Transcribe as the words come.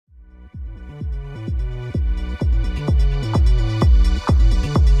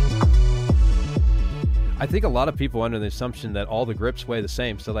I think a lot of people are under the assumption that all the grips weigh the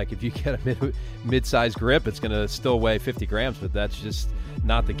same. So like if you get a mid-size grip, it's going to still weigh 50 grams, but that's just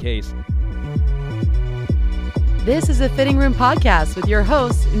not the case. This is the Fitting Room Podcast with your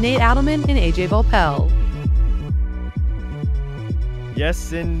hosts, Nate Adelman and AJ Volpel.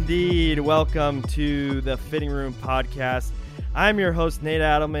 Yes, indeed. Welcome to the Fitting Room Podcast. I'm your host, Nate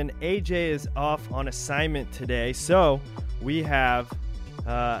Adelman. AJ is off on assignment today, so we have,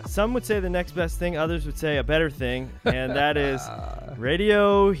 some would say the next best thing, others would say a better thing, and that is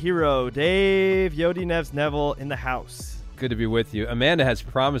radio hero Dave Yodi Nevs Neville in the house. Good to be with you. Amanda has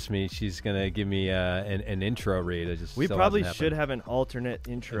promised me she's going to give me an intro read. We probably should have an alternate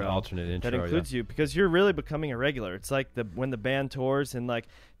intro. That includes you, because you're really becoming a regular. It's like when the band tours and like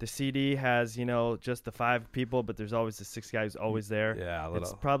the CD has, just the 5 people, but there's always the 6 guy who's always there. Yeah,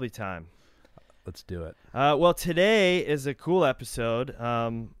 it's probably time. Let's do it. Well, today is a cool episode.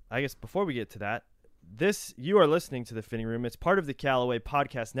 I guess before we get to that, you are listening to The Fitting Room. It's part of the Callaway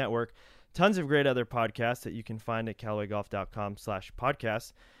Podcast Network. Tons of great other podcasts that you can find at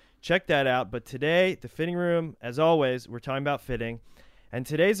CallawayGolf.com/podcasts. Check that out. But today, The Fitting Room, as always, we're talking about fitting. And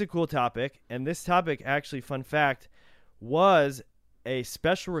today's a cool topic. And this topic, actually, fun fact, was a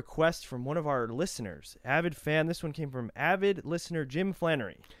special request from one of our listeners, avid fan. This one came from avid listener Jim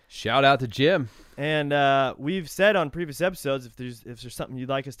Flannery. Shout out to Jim. And we've said on previous episodes, if there's something you'd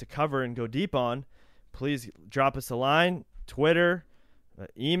like us to cover and go deep on, please drop us a line, Twitter,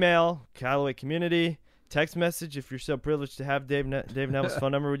 email, Callaway community, text message if you're so privileged to have Dave Neville's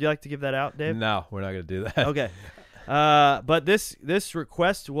phone number. Would you like to give that out, Dave? No, we're not going to do that. Okay. But this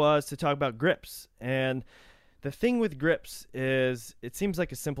request was to talk about grips. And the thing with grips is it seems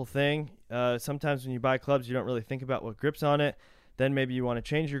like a simple thing. Sometimes when you buy clubs, you don't really think about what grip's on it. Then maybe you want to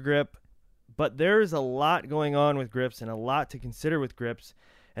change your grip. But there's a lot going on with grips and a lot to consider with grips.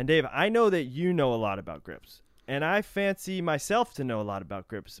 And Dave, I know that you know a lot about grips. And I fancy myself to know a lot about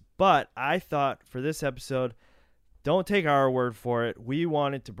grips, but I thought for this episode, don't take our word for it. We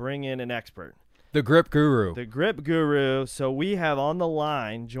wanted to bring in an expert. The grip guru. The grip guru. So we have on the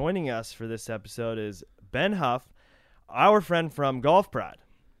line, joining us for this episode is Ben Hough, our friend from Golf Pride.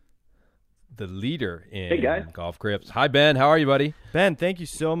 The leader in golf grips. Hi, Ben. How are you, buddy? Ben, thank you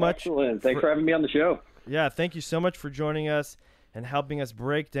so much. Excellent. Thanks for having me on the show. Yeah, thank you so much for joining us and helping us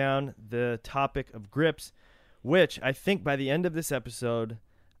break down the topic of grips, which I think by the end of this episode,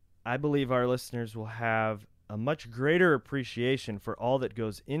 I believe our listeners will have a much greater appreciation for all that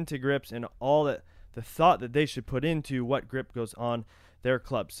goes into grips and all that the thought that they should put into what grip goes on their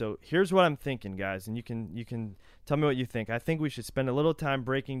club. So here's what I'm thinking, guys, and you can tell me what you think. I think we should spend a little time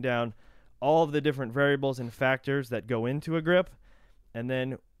breaking down all of the different variables and factors that go into a grip, and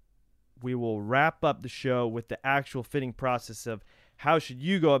then we will wrap up the show with the actual fitting process of how should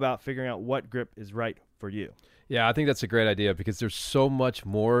you go about figuring out what grip is right for you. Yeah, I think that's a great idea because there's so much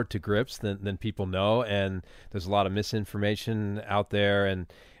more to grips than people know, and there's a lot of misinformation out there,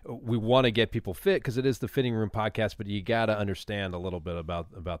 and we want to get people fit because it is the Fitting Room Podcast, but you got to understand a little bit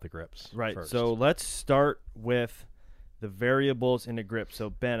about the grips. Right, first. So let's start with the variables in a grip. So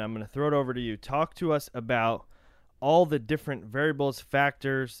Ben, I'm going to throw it over to you. Talk to us about all the different variables,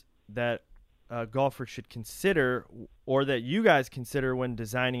 factors that golfers should consider or that you guys consider when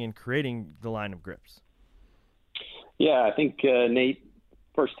designing and creating the line of grips. Yeah, I think, Nate,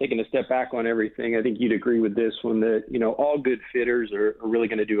 first taking a step back on everything, I think you'd agree with this one that, all good fitters are really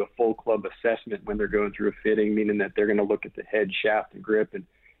going to do a full club assessment when they're going through a fitting, meaning that they're going to look at the head, shaft, and grip.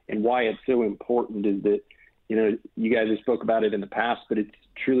 And why it's so important is that, you guys have spoke about it in the past, but it's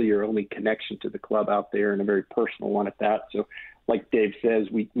truly your only connection to the club out there and a very personal one at that. So like Dave says,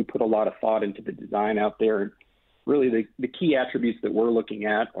 we put a lot of thought into the design out there. And really the key attributes that we're looking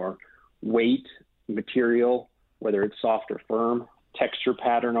at are weight, material, whether it's soft or firm, texture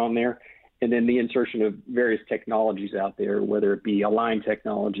pattern on there, and then the insertion of various technologies out there, whether it be Align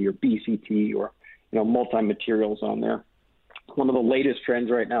technology or BCT or, multi-materials on there. One of the latest trends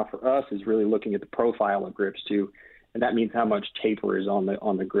right now for us is really looking at the profile of grips too, and that means how much taper is on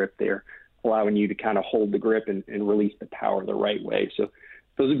the grip there, allowing you to kind of hold the grip and release the power the right way. So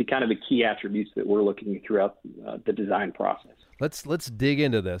those would be kind of the key attributes that we're looking at throughout the design process. Let's dig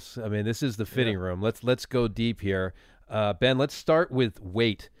into this. I mean, this is the fitting room. Let's go deep here. Ben, let's start with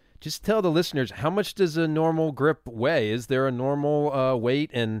weight. Just tell the listeners, how much does a normal grip weigh? Is there a normal weight,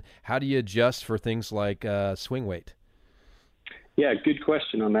 and how do you adjust for things like swing weight? Yeah, good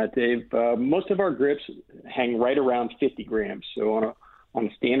question on that, Dave. Most of our grips hang right around 50 grams. So on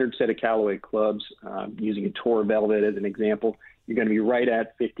a standard set of Callaway clubs, using a Tour Velvet as an example, you're going to be right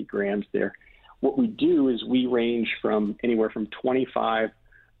at 50 grams there. What we do is we range from anywhere from 25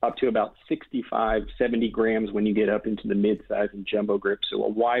 up to about 65, 70 grams when you get up into the mid-size and jumbo grip. So a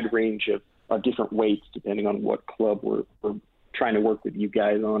wide range of different weights depending on what club we're trying to work with you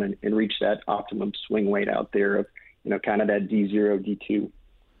guys on and reach that optimum swing weight out there of, kind of that D0, D2.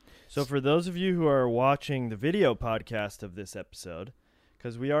 So for those of you who are watching the video podcast of this episode,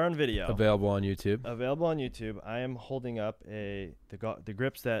 because we are on video. Available on YouTube. I am holding up the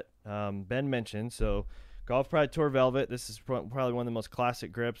grips that Ben mentioned. So Golf Pride Tour Velvet. This is probably one of the most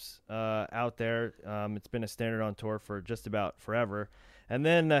classic grips out there. It's been a standard on tour for just about forever. And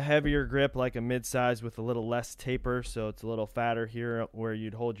then a heavier grip like a mid-size with a little less taper. So it's a little fatter here where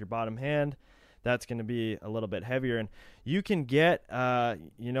you'd hold your bottom hand. That's going to be a little bit heavier. And you can get,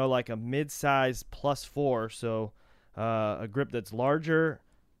 like a mid-size +4. So a grip that's larger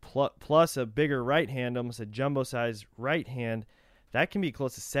plus a bigger right hand, almost a jumbo size right hand. That can be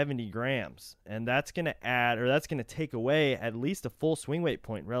close to 70 grams. And that's going to take away at least a full swing weight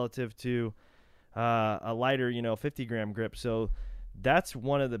point relative to a lighter, 50-gram grip. So that's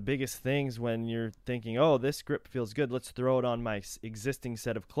one of the biggest things when you're thinking, oh, this grip feels good, let's throw it on my existing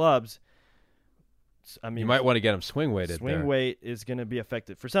set of clubs. I mean, you might want to get them swing weighted. Swing weight is going to be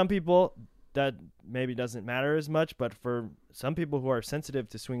affected. For some people, that maybe doesn't matter as much, but for some people who are sensitive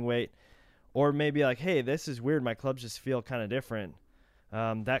to swing weight, or maybe like, hey, this is weird, my clubs just feel kind of different,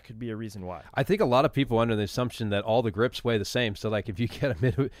 that could be a reason why. I think a lot of people are under the assumption that all the grips weigh the same. So, like, if you get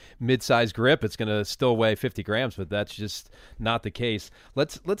a mid-size grip, it's going to still weigh 50 grams, but that's just not the case.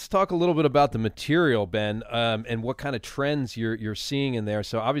 Let's talk a little bit about the material, Ben, and what kind of trends you're seeing in there.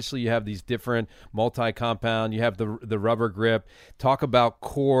 So, obviously, you have these different multi-compound. You have the rubber grip. Talk about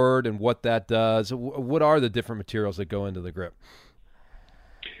cord and what that does. What are the different materials that go into the grip?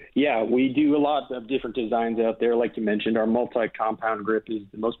 Yeah, we do a lot of different designs out there. Like you mentioned, our multi-compound grip is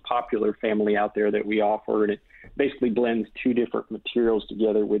the most popular family out there that we offer, and it basically blends two different materials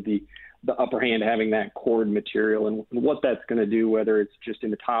together with the upper hand having that cord material. And what that's going to do, whether it's just in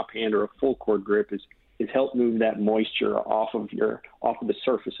the top hand or a full cord grip, is help move that moisture off of the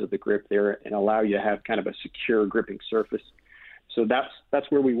surface of the grip there and allow you to have kind of a secure gripping surface. So that's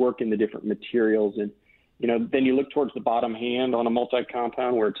where we work in the different materials. And then you look towards the bottom hand on a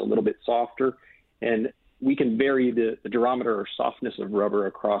multi-compound where it's a little bit softer, and we can vary the durometer or softness of rubber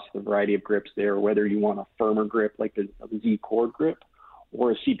across the variety of grips there, whether you want a firmer grip like the Z cord grip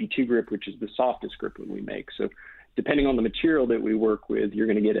or a CP2 grip, which is the softest grip that we make. So depending on the material that we work with, you're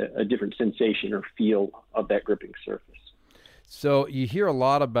going to get a different sensation or feel of that gripping surface. So you hear a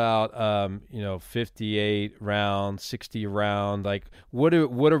lot about, 58 round, 60 round. Like, what are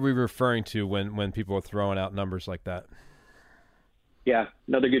we referring to when people are throwing out numbers like that? Yeah,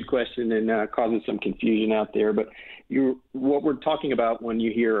 another good question, and causes some confusion out there. But what we're talking about when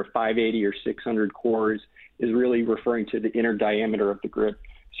you hear a 580 or 600 cores is really referring to the inner diameter of the grip.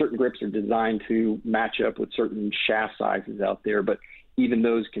 Certain grips are designed to match up with certain shaft sizes out there, but even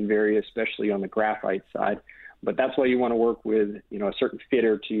those can vary, especially on the graphite side. But that's why you want to work with, a certain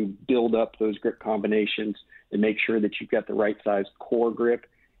fitter to build up those grip combinations and make sure that you've got the right size core grip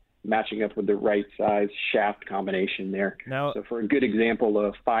matching up with the right size shaft combination there. Now, so for a good example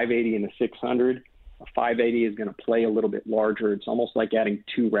of 580 and a 600, a 580 is going to play a little bit larger. It's almost like adding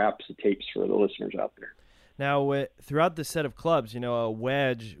 2 wraps of tapes for the listeners out there. Now, throughout the set of clubs, a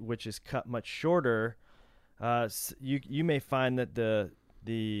wedge, which is cut much shorter, you may find that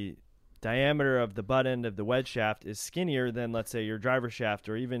the diameter of the butt end of the wedge shaft is skinnier than, let's say, your driver shaft,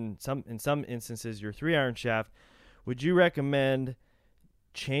 or even in some instances your 3-iron shaft. Would you recommend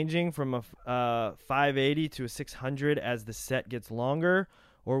changing from a 580 to a 600 as the set gets longer,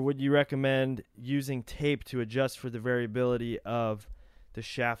 or would you recommend using tape to adjust for the variability of the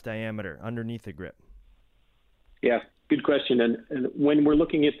shaft diameter underneath the grip? Yeah, good question. And when we're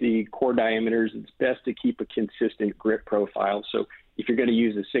looking at the core diameters, it's best to keep a consistent grip profile. So if you're going to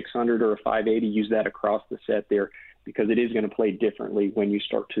use a 600 or a 580, use that across the set there, because it is going to play differently when you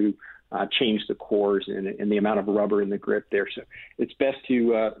start to change the cores and the amount of rubber in the grip there. So it's best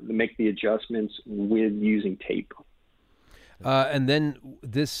to make the adjustments with using tape. And then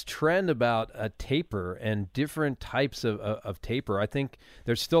this trend about a taper and different types of taper, I think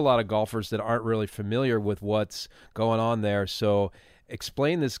there's still a lot of golfers that aren't really familiar with what's going on there. So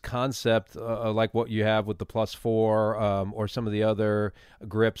explain this concept, like what you have with the +4 or some of the other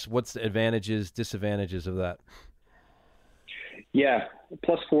grips. What's the advantages, disadvantages of that? Yeah,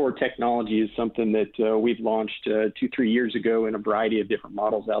 +4 technology is something that we've launched 2-3 years ago in a variety of different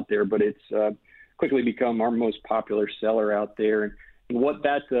models out there, but it's quickly become our most popular seller out there. And what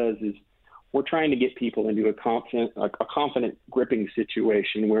that does is we're trying to get people into a confident gripping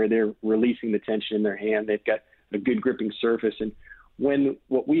situation where they're releasing the tension in their hand. They've got a good gripping surface. And when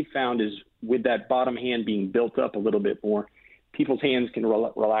what we've found is with that bottom hand being built up a little bit more, people's hands can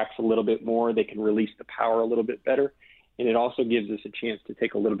relax a little bit more. They can release the power a little bit better. And it also gives us a chance to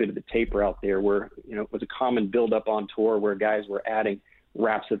take a little bit of the taper out there where, it was a common buildup on tour where guys were adding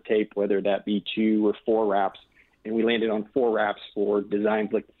wraps of tape, whether that be 2 or 4 wraps. And we landed on 4 wraps for designs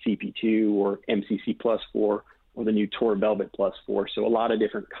like the CP2 or MCC Plus 4 or the new Tour Velvet Plus 4. So a lot of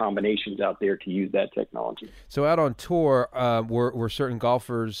different combinations out there to use that technology. So out on tour, were certain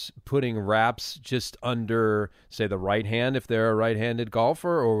golfers putting wraps just under, say, the right hand if they're a right-handed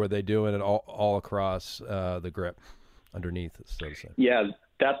golfer, or were they doing it all across the grip underneath, so to say? Yeah,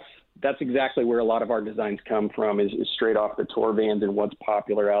 that's exactly where a lot of our designs come from is straight off the tour vans and what's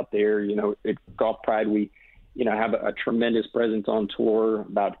popular out there. At Golf Pride, we have a tremendous presence on tour.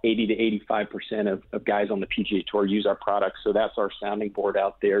 About 80 to 85% of guys on the PGA Tour use our products, so that's our sounding board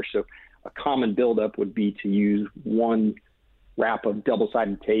out there. So a common buildup would be to use 1 wrap of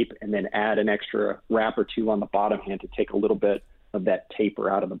double-sided tape and then add an extra wrap or 2 on the bottom hand to take a little bit of that taper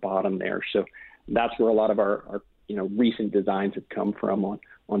out of the bottom there. So that's where a lot of our recent designs have come from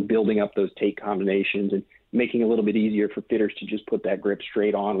on building up those tape combinations and making it a little bit easier for fitters to just put that grip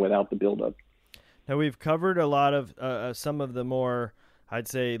straight on without the buildup. Now, we've covered a lot of some of the more, I'd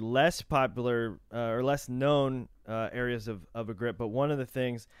say, less popular or less known areas of a grip, but one of the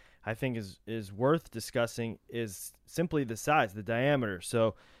things I think is worth discussing is simply the size, the diameter.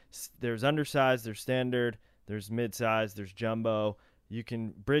 So there's undersized, there's standard, there's mid-size, there's jumbo. You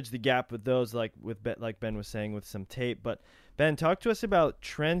can bridge the gap with those, like Ben was saying, with some tape. But Ben, talk to us about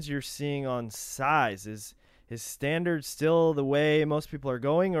trends you're seeing on size. Is standard still the way most people are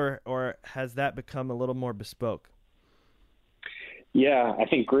going, or has that become a little more bespoke? Yeah, I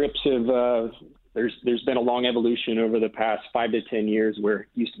think grips have. There's been a long evolution over the past 5 to 10 years where it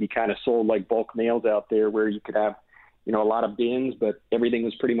used to be kind of sold like bulk nails out there, where you could have a lot of bins, but everything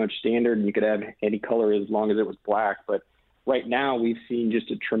was pretty much standard, and you could have any color as long as it was black. But right now, we've seen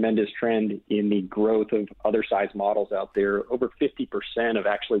just a tremendous trend in the growth of other size models out there. Over 50% of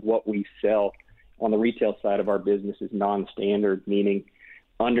actually what we sell on the retail side of our business is non-standard, meaning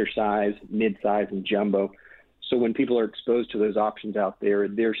undersize, mid-size, and jumbo. So when people are exposed to those options out there,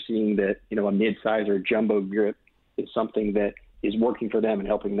 they're seeing that, a mid-size or jumbo grip is something that is working for them and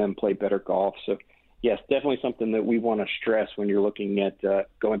helping them play better golf. So yes, definitely something that we want to stress when you're looking at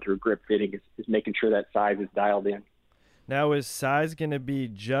going through grip fitting is making sure that size is dialed in. Now, is size going to be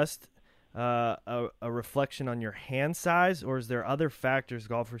just a reflection on your hand size, or is there other factors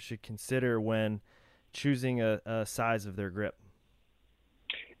golfers should consider when choosing a size of their grip?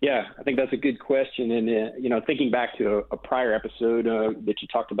 Yeah, I think that's a good question. And, thinking back to a prior episode that you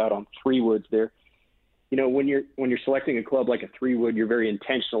talked about on 3-woods there, when you're selecting a club like a 3-wood, you're very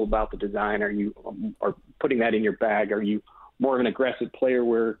intentional about the design. Are you are putting that in your bag? Are you more of an aggressive player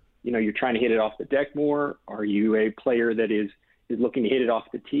where, you're trying to hit it off the deck more? Are you a player that is looking to hit it off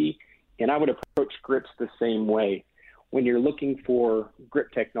the tee? And I would approach grips the same way. When you're looking for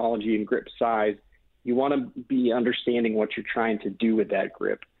grip technology and grip size, you want to be understanding what you're trying to do with that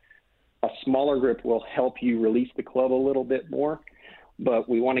grip. A smaller grip will help you release the club a little bit more, but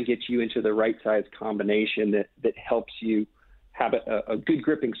we want to get you into the right size combination that helps you have a good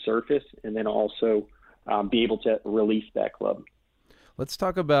gripping surface and then also be able to release that club. Let's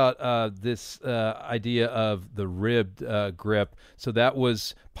talk about this idea of the ribbed grip. So that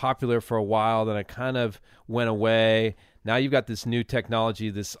was popular for a while, then it kind of went away. Now you've got this new technology,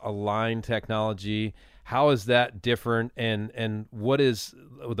 this Align technology. How is that different, and what is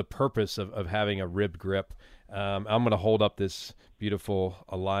the purpose of having a ribbed grip? I'm going to hold up this beautiful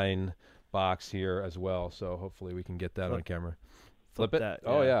Align box here as well, so hopefully we can get that on camera. Flip it? That,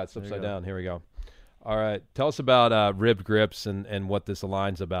 oh, yeah, it's upside down. Here we go. All right. Tell us about ribbed grips and what this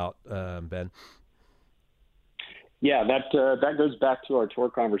Align's about, Ben. Yeah, that goes back to our tour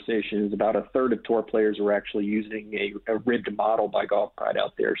conversations. About a third of tour players were actually using a ribbed model by Golf Pride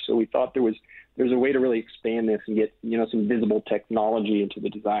out there. So we thought there's a way to really expand this and get some visible technology into the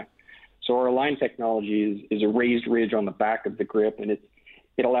design. So our Align technology is a raised ridge on the back of the grip, and it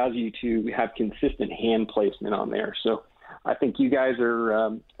allows you to have consistent hand placement on there. So I think you guys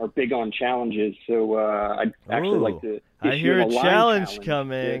are big on challenges. So I'd actually like to. I hear a challenge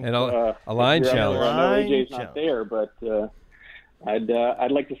coming. And a line challenge. I know AJ's not there, but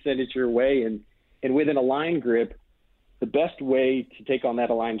I'd like to send it your way. And with an Align grip, the best way to take on that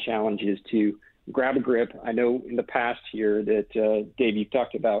Align challenge is to grab a grip. I know in the past here that Dave, you've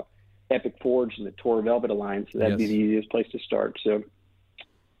talked about Epic Forge and the Tour Velvet Align, so that'd be the easiest place to start. So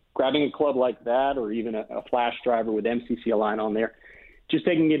grabbing a club like that, or even a flash driver with MCC Align on there, just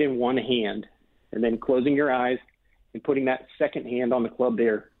taking it in one hand and then closing your eyes and putting that second hand on the club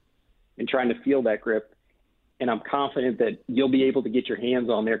there and trying to feel that grip. And I'm confident that you'll be able to get your hands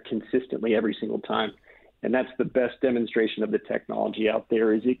on there consistently every single time. And that's the best demonstration of the technology out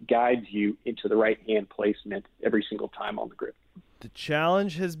there, is it guides you into the right hand placement every single time on the grip. The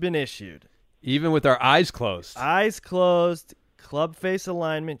challenge has been issued. Even with our eyes closed. Eyes closed, club face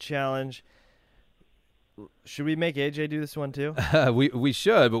alignment challenge. Should we make AJ do this one too? We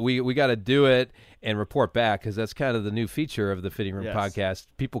should, but we got to do it and report back, because that's kind of the new feature of the Fitting Room podcast.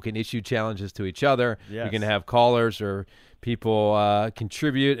 People can issue challenges to each other. Yes. You can have callers or people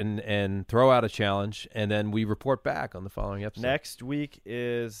contribute and throw out a challenge, and then we report back on the following episode. Next week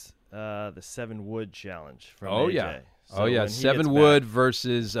is the 7 wood challenge from AJ. Yeah. So 7 wood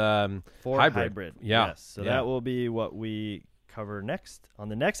versus 4 hybrid. Yeah. Yes. So that will be what we cover next on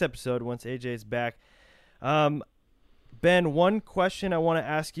the next episode once AJ's back. Ben, one question I want to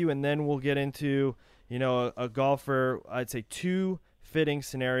ask you, and then we'll get into, a golfer. I'd say 2 fitting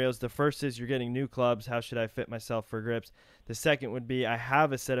scenarios. The first is you're getting new clubs. How should I fit myself for grips? The second would be I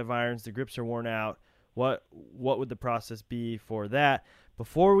have a set of irons. The grips are worn out. What would the process be for that?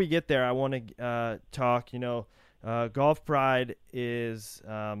 Before we get there, I want to talk, Golf Pride is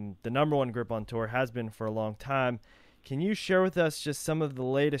the number 1 grip on tour, has been for a long time. Can you share with us just some of the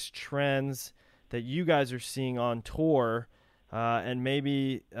latest trends that you guys are seeing on tour, and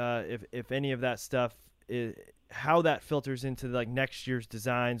maybe if any of that stuff, how that filters into like next year's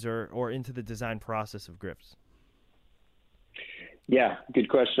designs or into the design process of grips? Yeah, good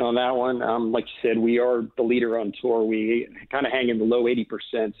question on that one. Like you said, we are the leader on tour. We kind of hang in the low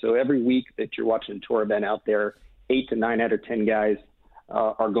 80%. So every week that you're watching a tour event out there, 8 to 9 out of 10 guys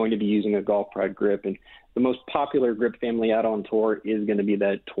are going to be using a Golf Pride grip. And the most popular grip family out on tour is going to be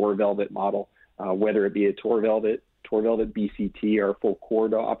that Tour Velvet model, whether it be a Tour Velvet BCT or a full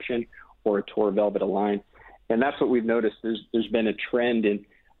cord option, or a Tour Velvet Align. And that's what we've noticed. There's been a trend, and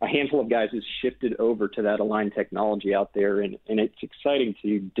a handful of guys has shifted over to that Align technology out there. And it's exciting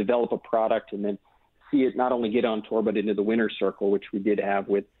to develop a product and then see it not only get on tour, but into the winner's circle, which we did have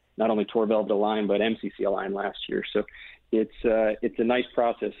with not only Tour Velvet Align, but MCC Align last year. So it's a nice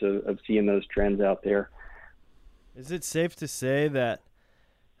process of seeing those trends out there. Is it safe to say that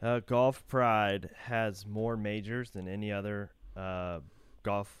Golf Pride has more majors than any other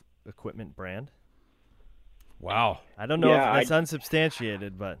golf equipment brand? Wow. I don't know if that's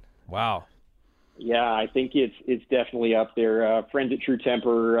unsubstantiated, but wow. Yeah, I think it's definitely up there. Friends at True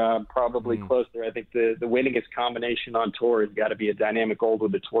Temper probably close there. I think the winningest combination on tour has got to be a Dynamic Gold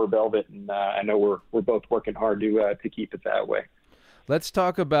with the Tour Velvet, and I know we're both working hard to keep it that way. Let's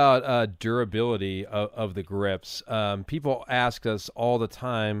talk about durability of the grips. People ask us all the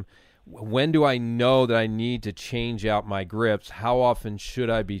time, when do I know that I need to change out my grips? How often should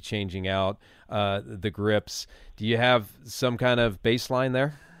I be changing out the grips? Do you have some kind of baseline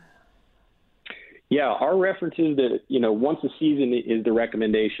there? Yeah, our reference is that, once a season is the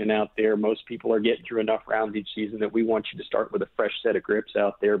recommendation out there. Most people are getting through enough rounds each season that we want you to start with a fresh set of grips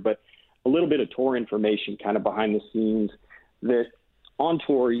out there. But a little bit of tour information kind of behind the scenes, that on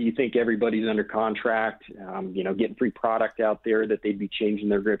tour, you think everybody's under contract, getting free product out there, that they'd be changing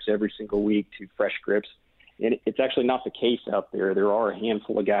their grips every single week to fresh grips. And it's actually not the case out there. There are a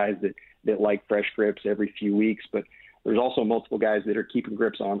handful of guys that like fresh grips every few weeks, but there's also multiple guys that are keeping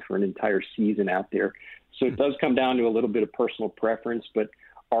grips on for an entire season out there. So it does come down to a little bit of personal preference, but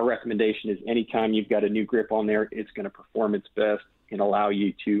our recommendation is anytime you've got a new grip on there, it's going to perform its best and allow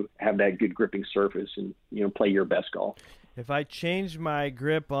you to have that good gripping surface and, play your best golf. If I change my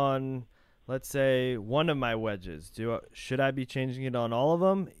grip on, let's say, one of my wedges, should I be changing it on all of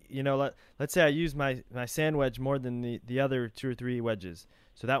them? Let's say I use my sand wedge more than the other 2 or 3 wedges,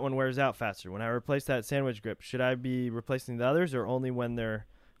 so that one wears out faster. When I replace that sand wedge grip, should I be replacing the others or only when they're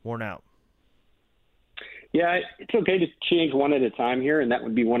worn out? Yeah, it's okay to change one at a time here, and that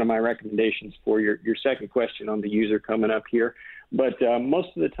would be one of my recommendations for your second question on the user coming up here. But most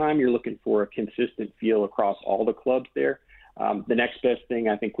of the time you're looking for a consistent feel across all the clubs there. The next best thing,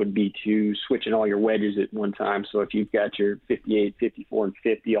 I think, would be to switching all your wedges at one time. So if you've got your 58, 54, and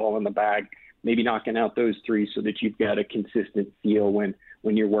 50 all in the bag, maybe knocking out those 3 so that you've got a consistent feel when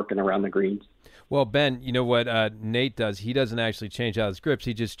you're working around the greens. Well, Ben, you know what Nate does? He doesn't actually change out his grips.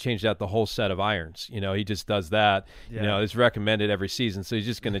 He just changed out the whole set of irons. He just does that. Yeah. It's recommended every season, so he's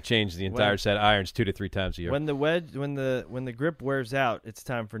just going to change the entire set of irons 2 to 3 times a year. When the grip wears out, it's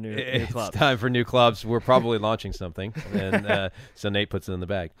time for new clubs. It's time for new clubs. We're probably launching something, and so Nate puts it in the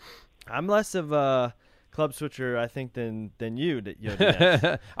bag. I'm less of a club switcher, I think, than you.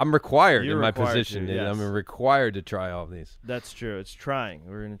 I'm required You're in my required position. to, yes. I'm required to try all of these. That's true. It's trying.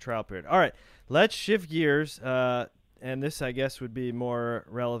 We're in a trial period. All right, let's shift gears. and this I guess would be more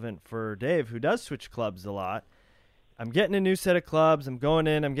relevant for Dave, who does switch clubs a lot. I'm getting a new set of clubs. I'm going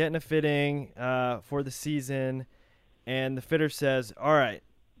in. I'm getting a fitting for the season, and the fitter says, "All right,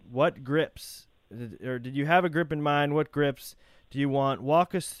 what grips, or did you have a grip in mind? What grips do you want?"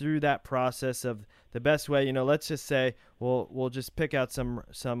 Walk us through that process of the best way. Let's just say we'll just pick out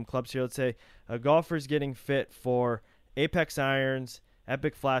some clubs here. Let's say a golfer's getting fit for Apex irons,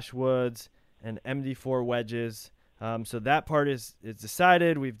 Epic Flash woods, and MD4 wedges. So that part is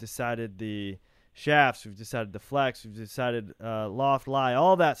decided. We've decided the shafts. We've decided the flex. We've decided loft, lie,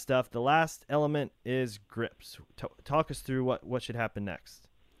 all that stuff. The last element is grips. Talk us through what should happen next.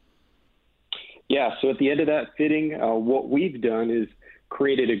 Yeah, so at the end of that fitting, what we've done is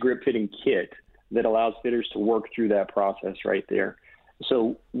created a grip fitting kit that allows fitters to work through that process right there.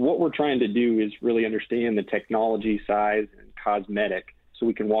 So what we're trying to do is really understand the technology, size, and cosmetic so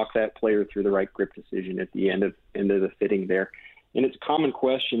we can walk that player through the right grip decision at the end of the fitting there. And it's a common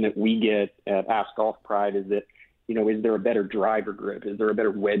question that we get at Ask Golf Pride is that, is there a better driver grip? Is there a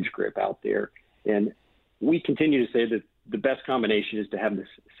better wedge grip out there? And we continue to say that the best combination is to have the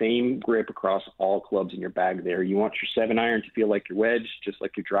same grip across all clubs in your bag there. You want your 7-iron to feel like your wedge, just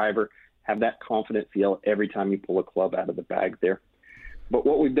like your driver. Have that confident feel every time you pull a club out of the bag there. But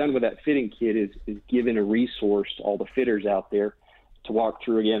what we've done with that fitting kit is given a resource to all the fitters out there to walk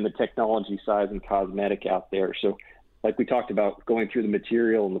through, again, the technology, size, and cosmetic out there. So like we talked about, going through the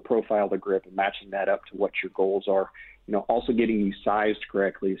material and the profile of the grip and matching that up to what your goals are, also getting you sized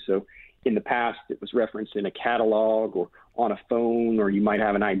correctly. So in the past, it was referenced in a catalog or on a phone, or you might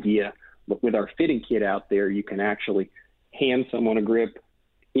have an idea. But with our fitting kit out there, you can actually hand someone a grip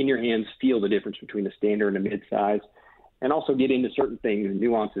in your hands, feel the difference between a standard and a mid-size, and also get into certain things and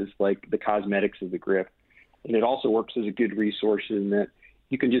nuances like the cosmetics of the grip. And it also works as a good resource in that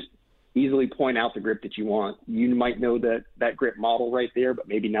you can just easily point out the grip that you want. You might know that grip model right there, but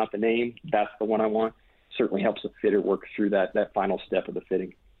maybe not the name. That's the one I want. Certainly helps a fitter work through that final step of the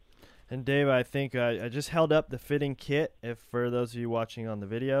fitting. And Dave, I think I just held up the fitting kit. If for those of you watching on the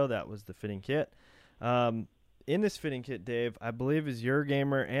video, that was the fitting kit. In this fitting kit, Dave, I believe is your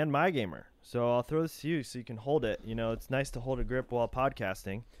gamer and my gamer. So I'll throw this to you so you can hold it. It's nice to hold a grip while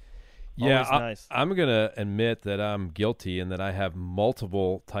podcasting. Yeah, nice. I'm going to admit that I'm guilty and that I have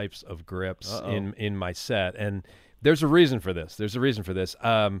multiple types of grips in my set. And there's a reason for this.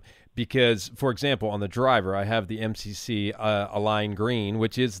 Because, for example, on the driver, I have the MCC Align Green,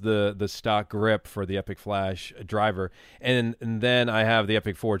 which is the stock grip for the Epic Flash driver. And then I have the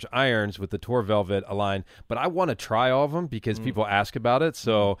Epic Forge irons with the Tour Velvet Align. But I want to try all of them because people ask about it.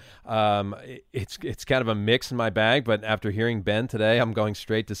 So it's kind of a mix in my bag. But after hearing Ben today, I'm going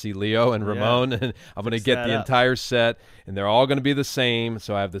straight to see Leo and Ramon. And I'm going to get the entire set. And they're all going to be the same.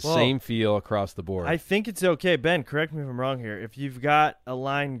 So I have the same feel across the board. I think it's okay. Ben, correct me if I'm wrong here. If you've got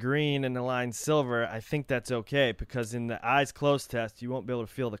Align Green and Align Silver, I think that's okay because in the eyes closed test, you won't be able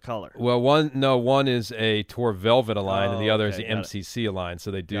to feel the color. Well, one is a Tour Velvet Align and the other is the MCC Align,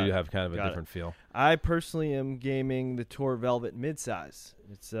 so they do have kind of a different feel. I personally am gaming the Tour Velvet midsize.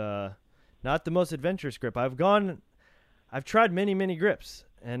 It's not the most adventurous grip. I've tried many grips,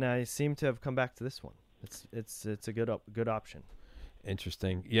 and I seem to have come back to this one. It's a good option.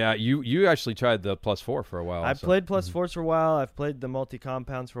 Interesting. Yeah, you actually tried the +4 for a while. I played +4s for a while. I've played the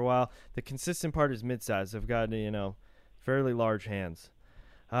multi-compounds for a while. The consistent part is mid-size. I've got, fairly large hands.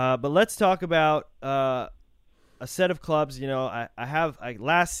 But let's talk about a set of clubs.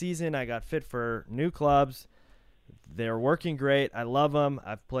 Last season I got fit for new clubs. They're working great. I love them.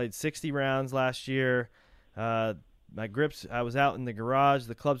 I've played 60 rounds last year. My grips, I was out in the garage.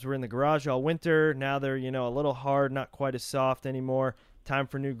 The clubs were in the garage all winter. Now they're, a little hard, not quite as soft anymore. Time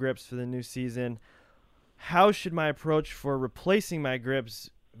for new grips for the new season. How should my approach for replacing my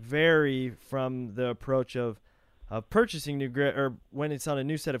grips vary from the approach of purchasing new grip, or when it's on a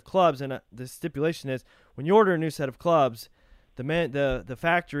new set of clubs? And the stipulation is when you order a new set of clubs, the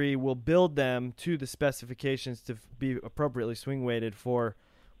factory will build them to the specifications to be appropriately swing weighted for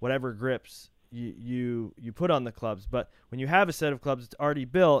whatever grips you put on the clubs. But when you have a set of clubs that's already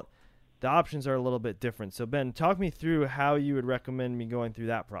built, the options are a little bit different. So Ben, talk me through how you would recommend me going through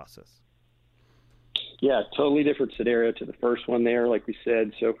that process. Yeah, totally different scenario to the first one there, like we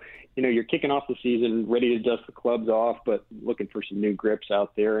said. So, you're kicking off the season, ready to dust the clubs off, but looking for some new grips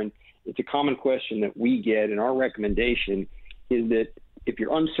out there. And it's a common question that we get, and our recommendation is that if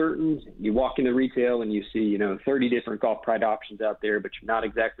you're uncertain, you walk into retail and you see, 30 different Golf Pride options out there, but you're not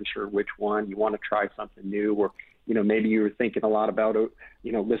exactly sure which one. You want to try something new, or, maybe you were thinking a lot about,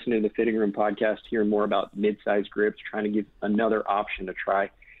 listening to the Fitting Room podcast, hearing more about mid-size grips, trying to give another option to try.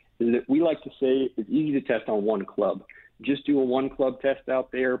 is that we like to say it's easy to test on one club. Just do a one club test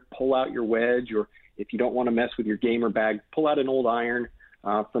out there, pull out your wedge, or if you don't want to mess with your gamer bag, pull out an old iron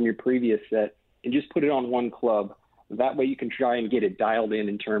from your previous set and just put it on one club. That way you can try and get it dialed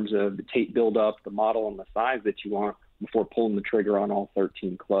in terms of the tape buildup, the model, and the size that you want before pulling the trigger on all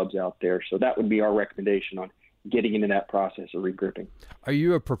 13 clubs out there. So that would be our recommendation on getting into that process of regripping. Are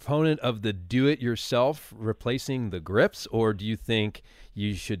you a proponent of the do-it-yourself replacing the grips, or do you think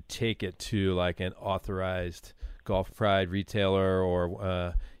you should take it to like an authorized Golf Pride retailer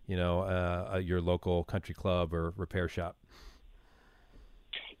or your local country club or repair shop?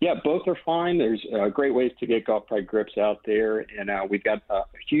 Yeah, both are fine. There's great ways to get Golf Pride grips out there, and we've got a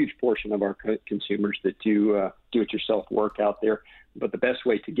huge portion of our consumers that do do-it-yourself work out there. But the best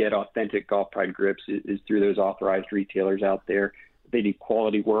way to get authentic Golf Pride grips is through those authorized retailers out there. They do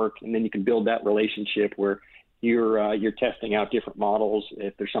quality work, and then you can build that relationship where you're testing out different models.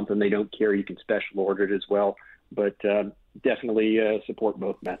 If there's something they don't carry, you can special order it as well. But definitely support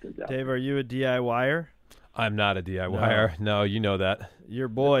both methods out. Dave, are you a DIYer? I'm not a DIYer. No, you know that. Your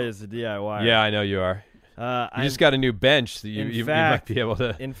boy is a DIYer. Yeah, I know you are. You just got a new bench, so you might be able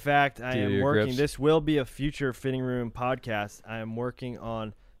to. In fact, I am working. Grips. This will be a future Fitting Room podcast. I am working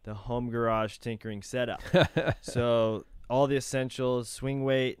on the home garage tinkering setup. So all the essentials: swing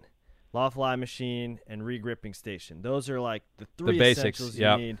weight, loft lie machine, and regripping station. Those are like the three essentials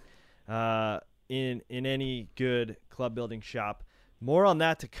you need in any good club building shop. More on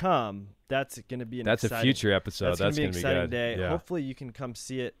that to come. That's going to be a future episode. That's going to be an exciting good. day. Yeah. Hopefully you can come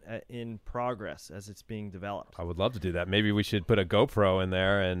see it in progress as it's being developed. I would love to do that. Maybe we should put a GoPro in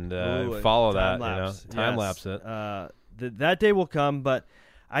there and follow that. Time lapse it. That day will come, but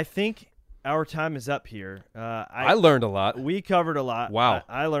I think our time is up here. I learned a lot. We covered a lot. Wow.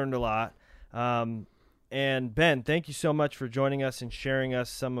 I learned a lot. And Ben, thank you so much for joining us and sharing us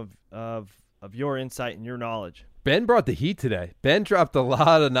some of your insight and your knowledge. Ben brought the heat today. Ben dropped a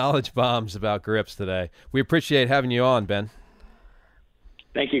lot of knowledge bombs about grips today. We appreciate having you on, Ben.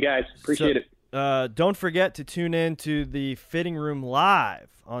 Thank you, guys. Appreciate it. Don't forget to tune in to the Fitting Room Live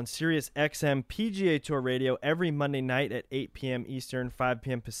on Sirius XM PGA Tour Radio every Monday night at 8 p.m. Eastern, 5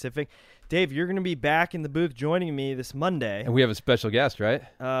 p.m. Pacific. Dave, you're going to be back in the booth joining me this Monday. And we have a special guest, right?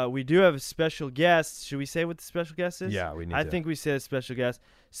 We do have a special guest. Should we say what the special guest is? Yeah, we need to. I think we said special guest.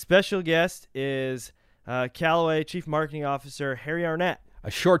 Special guest is Callaway Chief Marketing Officer Harry Arnett.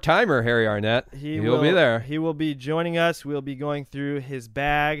 A short timer, Harry Arnett. He'll be there. He will be joining us. We'll be going through his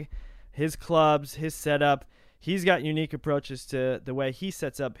bag, his clubs, his setup. He's got unique approaches to the way he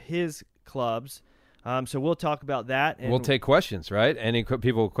sets up his clubs. So we'll talk about that. And we'll take questions, right? Any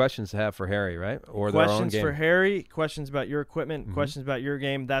people with questions to have for Harry, right? Or questions their own game. for Harry, questions about your equipment, questions about your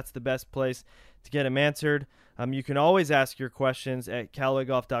game. That's the best place to get them answered. You can always ask your questions at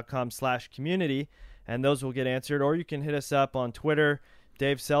CallawayGolf.com/community, and those will get answered. Or you can hit us up on Twitter.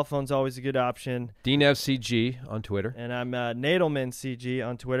 Dave's cell phone's always a good option. DNevCG on Twitter. And I'm NadelmanCG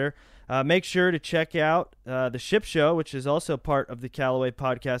on Twitter. Make sure to check out The Ship Show, which is also part of the Callaway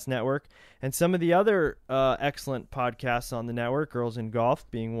Podcast Network, and some of the other excellent podcasts on the network, Girls in Golf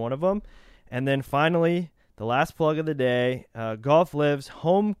being one of them. And then finally, the last plug of the day, Golf Lives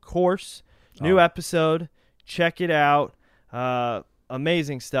Home Course, new episode. Check it out.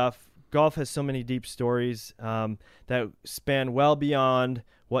 Amazing stuff. Golf has so many deep stories that span well beyond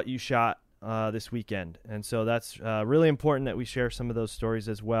what you shot this weekend. And so that's really important that we share some of those stories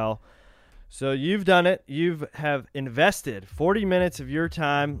as well. So you've done it. You have invested 40 minutes of your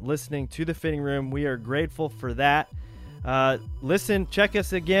time listening to The Fitting Room. We are grateful for that. Check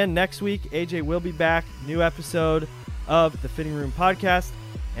us again next week. AJ will be back. New episode of The Fitting Room podcast.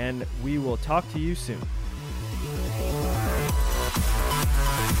 And we will talk to you soon.